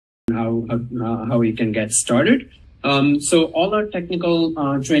how you can get started. So all our technical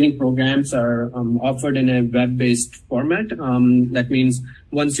training programs are offered in a web-based format. That means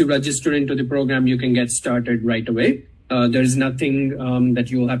once you register into the program, you can get started right away. There's nothing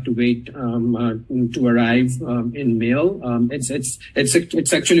that you'll have to wait to arrive in mail.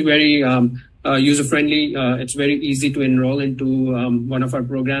 It's actually very user-friendly. It's very easy to enroll into one of our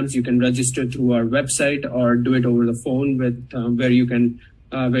programs. You can register through our website or do it over the phone with where you can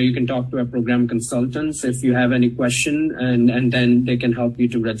talk to our program consultants if you have any question, and then they can help you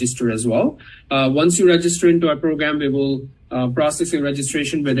to register as well. Once you register into our program, we will process your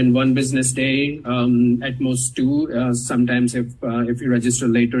registration within 1 business day, at most 2, sometimes if you register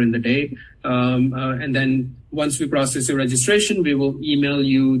later in the day. And then once we process your registration, we will email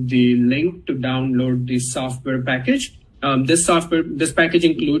you the link to download the software package. This package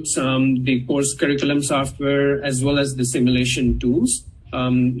includes the course curriculum software as well as the simulation tools.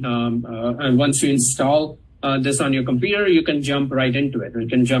 And once you install this on your computer, you can jump right into it. You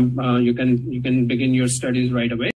can begin your studies right away.